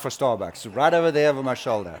shout out for Starbucks. Right over there over my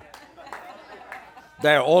shoulder.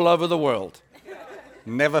 They're all over the world.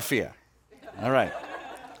 Never fear. All right.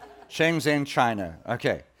 Shenzhen, China.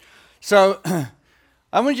 Okay. So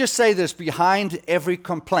I want to just say this. Behind every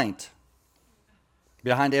complaint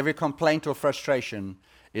or frustration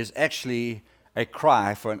is actually a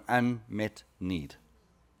cry for an unmet need.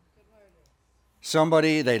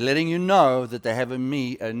 Somebody, they're letting you know that they have a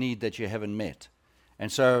need that you haven't met.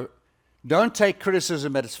 And so don't take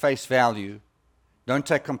criticism at its face value. Don't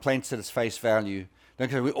take complaints at its face value. Don't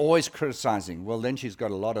say, we're always criticizing. Well, then she's got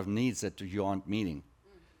a lot of needs that you aren't meeting.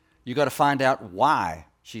 You've got to find out why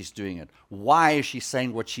she's doing it. Why is she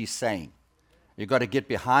saying what she's saying? You've got to get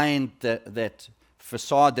behind that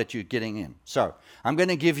facade that you're getting in. So I'm going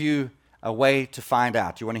to give you a way to find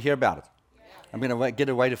out. You want to hear about it? Yeah. I'm going to get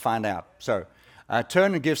a way to find out. So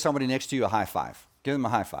turn and give somebody next to you a high five. Give them a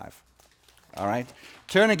high five. All right?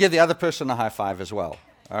 Turn and give the other person a high five as well.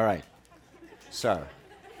 All right. So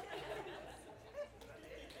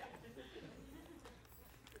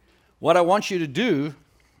what I want you to do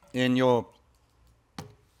in your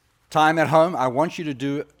time at home, I want you to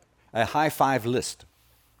do a high five list.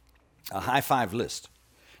 A high five list.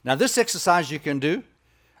 Now, this exercise you can do.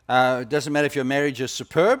 It doesn't matter if your marriage is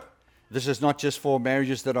superb. This is not just for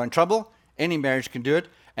marriages that are in trouble. Any marriage can do it.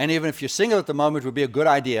 And even if you're single at the moment, it would be a good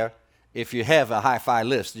idea if you have a high five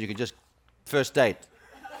list. You can just first date.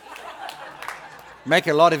 Make it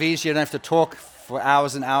a lot easier. You don't have to talk for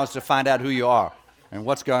hours and hours to find out who you are and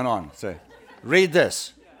what's going on. So read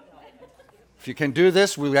this. If you can do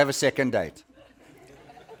this, we'll have a second date.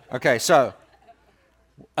 Okay, so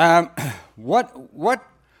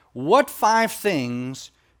what 5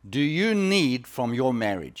 things do you need from your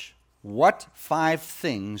marriage? What 5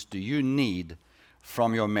 things do you need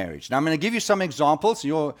from your marriage? Now, I'm going to give you some examples.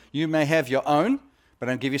 You may have your own, but I'm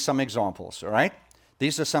going to give you some examples, all right?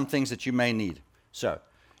 These are some things that you may need. So,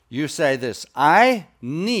 you say this, I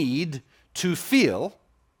need to feel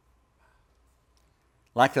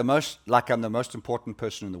like I'm the most important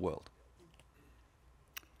person in the world.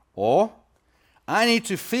 Or, I need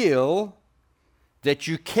to feel that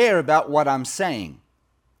you care about what I'm saying.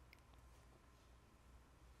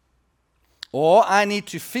 Or I need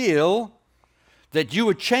to feel that you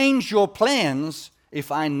would change your plans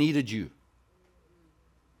if I needed you.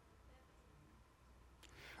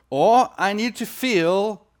 Or I need to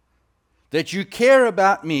feel that you care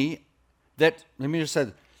about me, that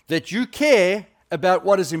you care about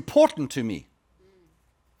what is important to me.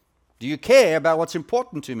 Do you care about what's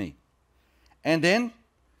important to me? And then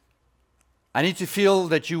I need to feel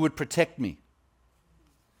that you would protect me.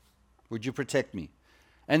 Would you protect me?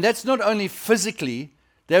 And that's not only physically,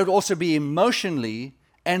 that would also be emotionally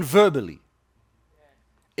and verbally.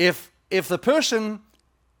 If the person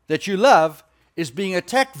that you love is being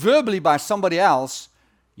attacked verbally by somebody else,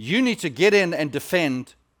 you need to get in and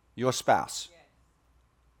defend your spouse.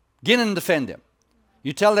 Get in and defend them.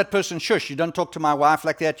 You tell that person, shush, you don't talk to my wife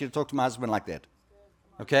like that, you talk to my husband like that.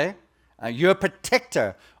 Okay? You're a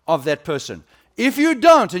protector of that person. If you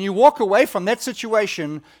don't and you walk away from that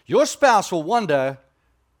situation, your spouse will wonder,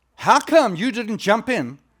 how come you didn't jump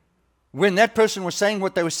in when that person was saying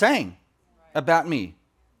what they were saying about me?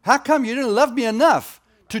 How come you didn't love me enough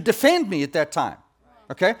to defend me at that time?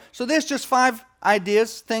 Okay? So there's just 5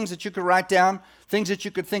 ideas, things that you could write down, things that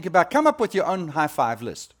you could think about. Come up with your own high five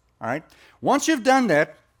list. All right? Once you've done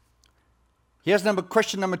that, here's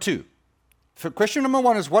question number 2. Question number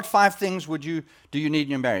 1 is, what 5 things do you need in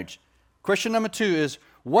your marriage? Question number 2 is,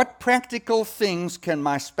 what practical things can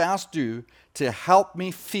my spouse do to help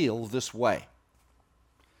me feel this way?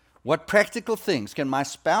 What practical things can my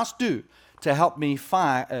spouse do to help me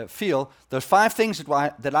feel those 5 things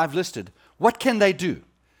that I've listed? What can they do?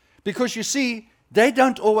 Because you see, they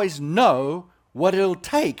don't always know what it'll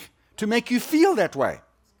take to make you feel that way.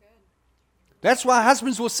 That's why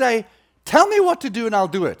husbands will say, tell me what to do and I'll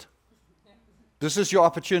do it. This is your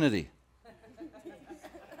opportunity.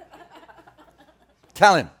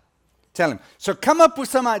 Tell him. So come up with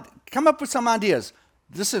some ideas.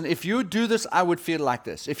 Listen, if you would do this, I would feel like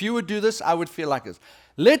this. If you would do this, I would feel like this.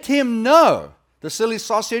 Let him know, the silly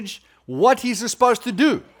sausage, what he's supposed to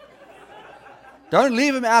do. Don't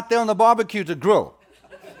leave him out there on the barbecue to grill.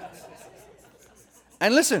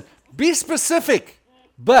 And listen, be specific,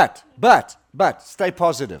 but stay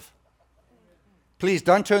positive. Please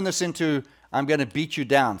don't turn this into, I'm going to beat you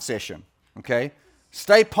down session, okay?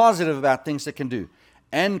 Stay positive about things that can do.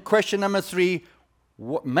 And question number 3,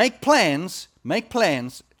 make plans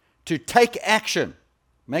to take action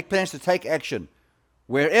Make plans to take action.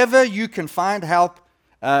 Wherever you can find help,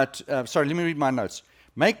 let me read my notes.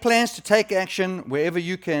 Make plans to take action wherever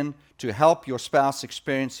you can to help your spouse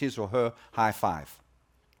experience his or her high five.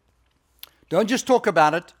 Don't just talk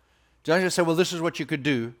about it. Don't just say, well, this is what you could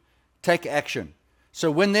do. Take action. So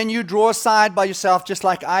when then you draw aside by yourself, just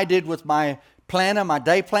like I did with my planner, my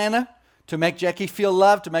day planner, to make Jackie feel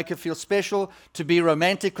loved, to make her feel special, to be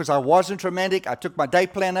romantic, because I wasn't romantic. I took my day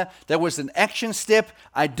planner. There was an action step.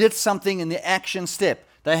 I did something in the action step.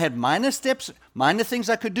 They had minor steps, minor things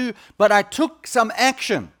I could do, but I took some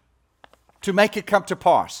action to make it come to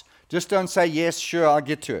pass. Just don't say, yes, sure, I'll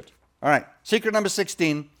get to it. All right, secret number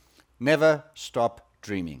 16, never stop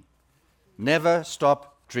dreaming. Never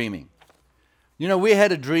stop dreaming. You know, we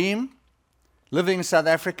had a dream. Living in South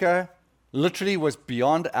Africa literally was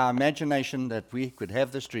beyond our imagination that we could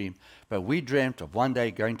have this dream, but we dreamt of one day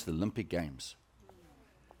going to the Olympic Games.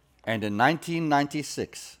 And in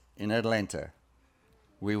 1996, in Atlanta,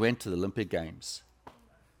 we went to the Olympic Games.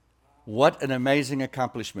 What an amazing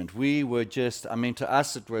accomplishment. We were just, to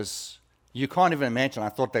us it was, you can't even imagine. I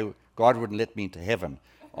thought God wouldn't let me into heaven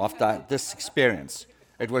after this experience.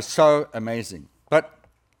 It was so amazing. But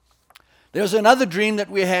there was another dream that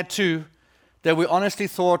we had too that we honestly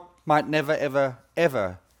thought might never, ever,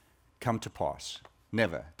 ever come to pass.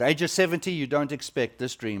 Never. At the age of 70, you don't expect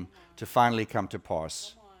this dream to finally come to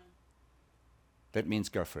pass. That means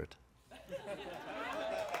go for it.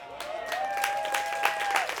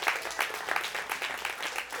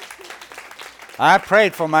 I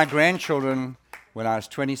prayed for my grandchildren when I was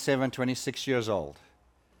 27, 26 years old.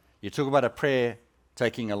 You talk about a prayer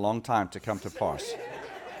taking a long time to come to pass.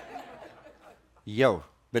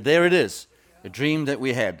 But there it is, a dream that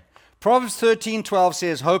we had. Proverbs 13:12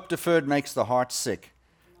 says, hope deferred makes the heart sick,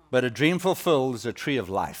 but a dream fulfilled is a tree of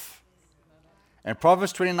life. And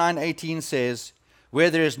Proverbs 29:18 says, where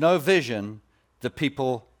there is no vision, the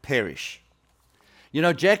people perish. You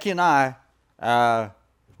know, Jackie and I,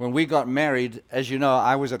 when we got married, as you know,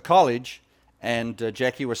 I was at college, and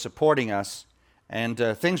Jackie was supporting us, and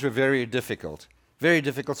things were very difficult. Very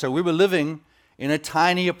difficult. So we were living in a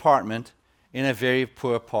tiny apartment in a very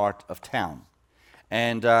poor part of town.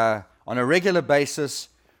 And on a regular basis,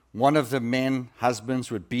 one of the husbands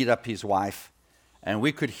would beat up his wife, and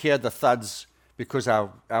we could hear the thuds because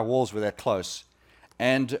our walls were that close.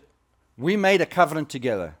 And we made a covenant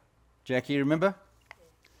together. Jackie, you remember?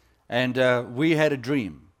 And we had a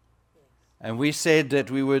dream. And we said that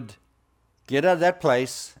we would get out of that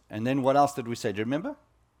place, and then what else did we say? Do you remember?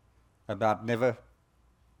 About never.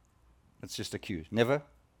 It's just a cue. Never?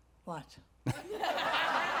 What?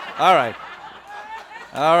 All right.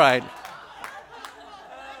 All right.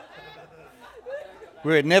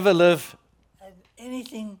 We would never live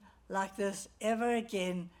Anything like this ever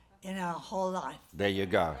again in our whole life. There you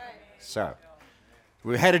go. So,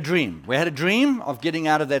 we had a dream. We had a dream of getting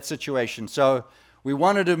out of that situation. So, we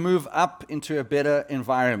wanted to move up into a better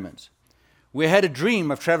environment. We had a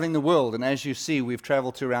dream of traveling the world, and as you see, we've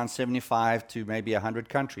traveled to around 75 to maybe 100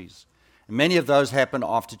 countries. And many of those happened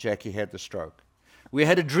after Jackie had the stroke. We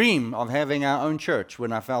had a dream of having our own church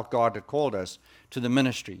when I felt God had called us to the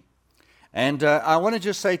ministry. And I want to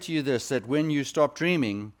just say to you this, that when you stop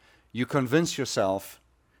dreaming, you convince yourself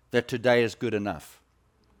that today is good enough.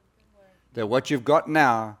 That what you've got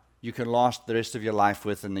now, you can last the rest of your life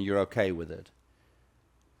with, and you're okay with it.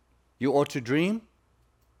 You ought to dream.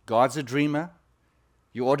 God's a dreamer.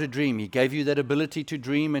 You ought to dream. He gave you that ability to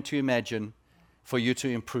dream and to imagine for you to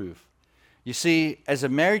improve. You see, as a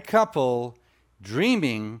married couple,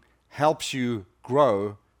 dreaming helps you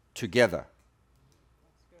grow together.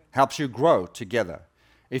 Helps you grow together.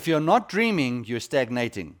 If you're not dreaming, you're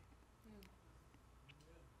stagnating.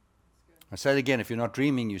 I say it again, if you're not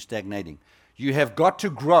dreaming, you're stagnating. You have got to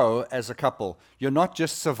grow as a couple. You're not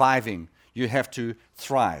just surviving. You have to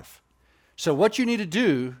thrive. So what you need to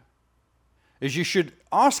do is you should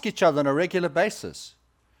ask each other on a regular basis,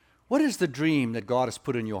 what is the dream that God has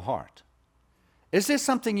put in your heart? Is there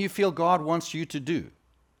something you feel God wants you to do?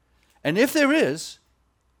 And if there is,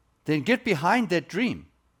 then get behind that dream.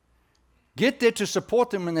 Get there to support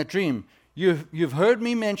them in that dream. You've heard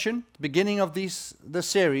me mention at the beginning of the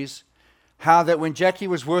series how that when Jackie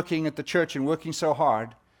was working at the church and working so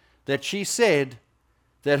hard, that she said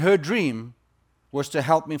that her dream was to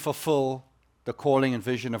help me fulfill the calling and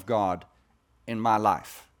vision of God in my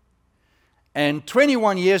life. And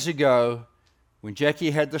 21 years ago, when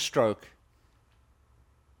Jackie had the stroke,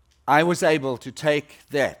 I was able to take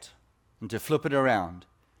that and to flip it around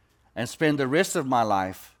and spend the rest of my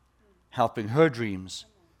life helping her dreams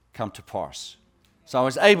come to pass. So I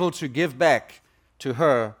was able to give back to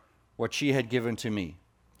her what she had given to me.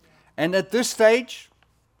 And at this stage,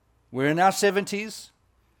 we're in our 70s.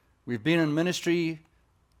 We've been in ministry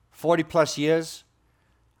 40 plus years.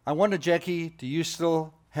 I wonder, Jackie, do you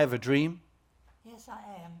still have a dream? Yes, I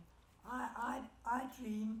am. I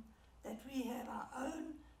dream that we have our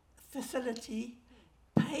own facility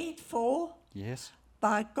paid for Yes.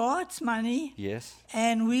 by God's money, Yes.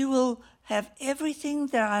 and we will have everything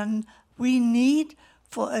that we need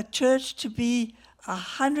for a church to be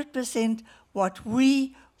 100% what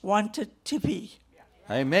we want it to be.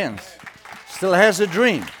 Amen. Still has a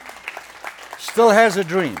dream. Still has a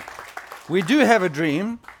dream. We do have a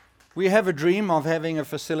dream. We have a dream of having a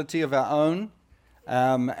facility of our own,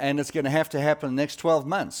 and it's going to have to happen in the next 12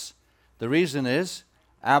 months. The reason is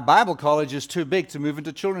our Bible college is too big to move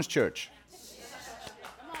into children's church.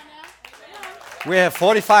 We have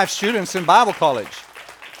 45 students in Bible college.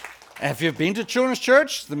 And if you've been to children's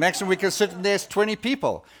church, the maximum we can sit in there is 20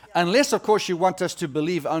 people. Unless, of course, you want us to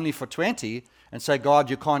believe only for 20 and say, God,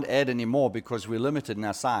 you can't add any more because we're limited in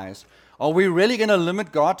our size. Are we really going to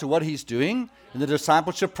limit God to what he's doing in the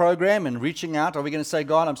discipleship program and reaching out? Are we going to say,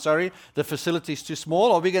 God, I'm sorry, the facility's too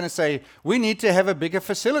small? Or are we going to say, we need to have a bigger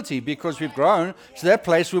facility because we've grown to that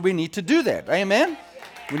place where we need to do that? Amen?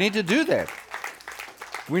 We need to do that.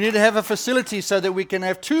 We need to have a facility so that we can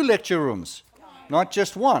have 2 lecture rooms, not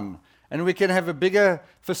just one. And we can have a bigger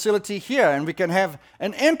facility here, and we can have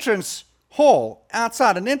an entrance hall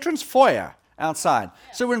outside, an entrance foyer outside.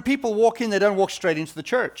 So when people walk in, they don't walk straight into the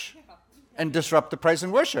church and disrupt the praise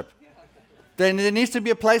and worship. Then there needs to be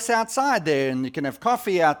a place outside there, and you can have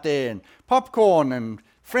coffee out there, and popcorn, and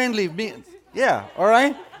yeah, all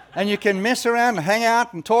right? And you can mess around and hang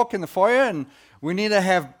out and talk in the foyer, and we need to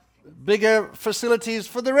have bigger facilities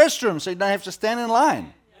for the restroom so you don't have to stand in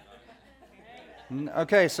line.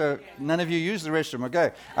 Okay, so none of you use the restroom.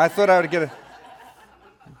 Okay, I thought I would get a...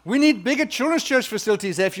 We need bigger children's church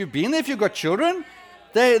facilities. Have you been there if you've got children?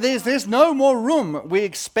 There's no more room. We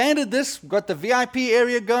expanded this, got the VIP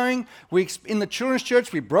area going. In the children's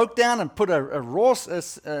church, we broke down and put a raw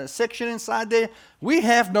section inside there. We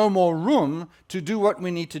have no more room to do what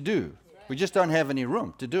we need to do. We just don't have any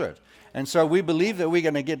room to do it. And so we believe that we're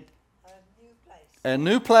going to get a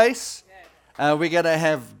new place. We're going to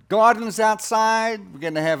have gardens outside. We're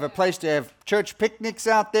going to have a place to have church picnics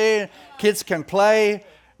out there. Kids can play.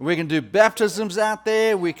 We can do baptisms out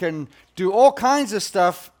there. We can do all kinds of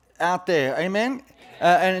stuff out there. Amen?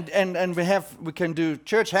 And we can do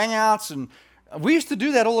church hangouts. And we used to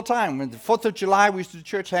do that all the time. When the 4th of July, we used to do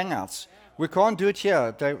church hangouts. We can't do it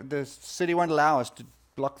here. The city won't allow us to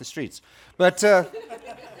block the streets. But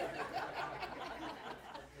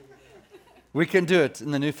we can do it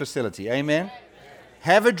in the new facility. Amen?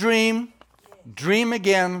 Have a dream. Dream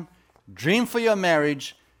again. Dream for your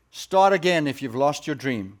marriage. Start again if you've lost your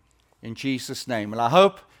dream. In Jesus' name. Well, I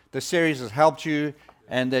hope the series has helped you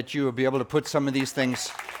and that you will be able to put some of these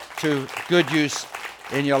things to good use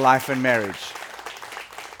in your life and marriage.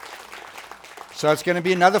 So it's going to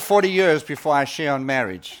be another 40 years before I share on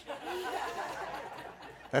marriage.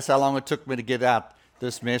 That's how long it took me to get out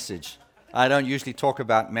this message. I don't usually talk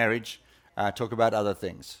about marriage. I talk about other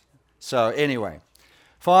things. So anyway,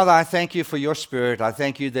 Father, I thank you for your Spirit. I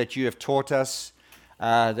thank you that you have taught us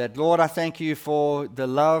that, Lord, I thank you for the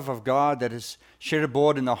love of God that is shed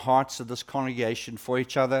abroad in the hearts of this congregation for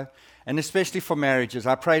each other, and especially for marriages.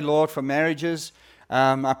 I pray, Lord, for marriages.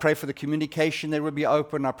 I pray for the communication that will be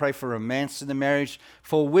open. I pray for romance in the marriage,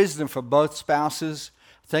 for wisdom for both spouses.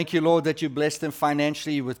 Thank you, Lord, that you bless them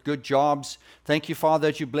financially with good jobs. Thank you, Father,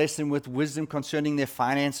 that you bless them with wisdom concerning their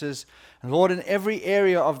finances. And Lord, in every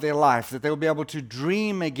area of their life, that they will be able to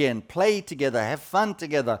dream again, play together, have fun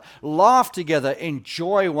together, laugh together,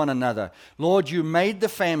 enjoy one another. Lord, you made the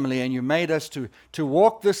family and you made us to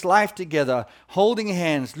walk this life together, holding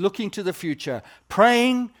hands, looking to the future,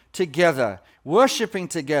 praying together, worshiping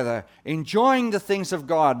together, enjoying the things of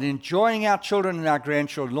God, and enjoying our children and our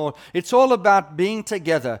grandchildren. Lord, it's all about being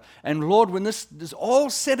together. And Lord, when this is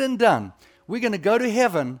all said and done, we're going to go to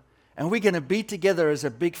heaven and we're going to be together as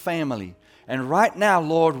a big family. And right now,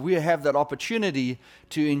 Lord, we have that opportunity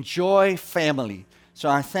to enjoy family. So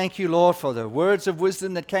I thank you, Lord, for the words of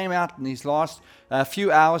wisdom that came out in these last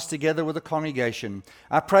few hours together with the congregation.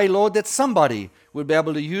 I pray, Lord, that somebody would be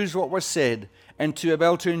able to use what was said and to be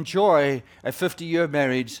able to enjoy a 50-year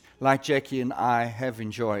marriage like Jackie and I have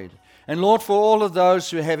enjoyed. And Lord, for all of those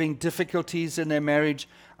who are having difficulties in their marriage,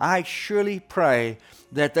 I surely pray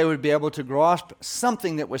that they would be able to grasp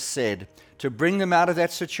something that was said to bring them out of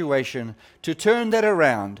that situation, to turn that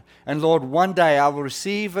around. And Lord, one day I will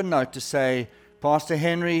receive a note to say, Pastor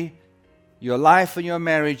Henry, your life and your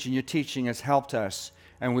marriage and your teaching has helped us,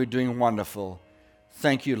 and we're doing wonderful.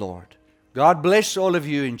 Thank you, Lord. God bless all of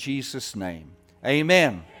you in Jesus' name.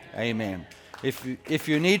 Amen. Amen. If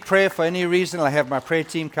you need prayer for any reason, I'll have my prayer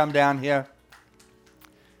team come down here.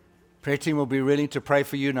 Prayer team will be willing to pray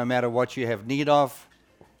for you no matter what you have need of.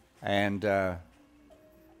 And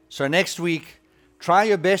so next week, try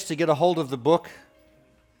your best to get a hold of the book,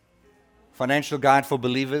 Financial Guide for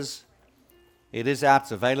Believers. It is out,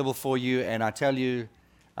 it's available for you, and I tell you,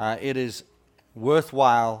 it is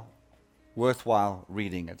worthwhile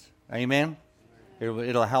reading it. Amen?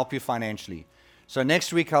 It'll help you financially. So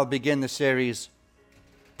next week I'll begin the series,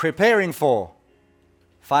 Preparing for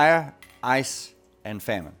Fire, Ice, and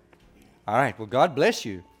Famine. All right, well, God bless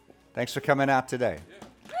you. Thanks for coming out today.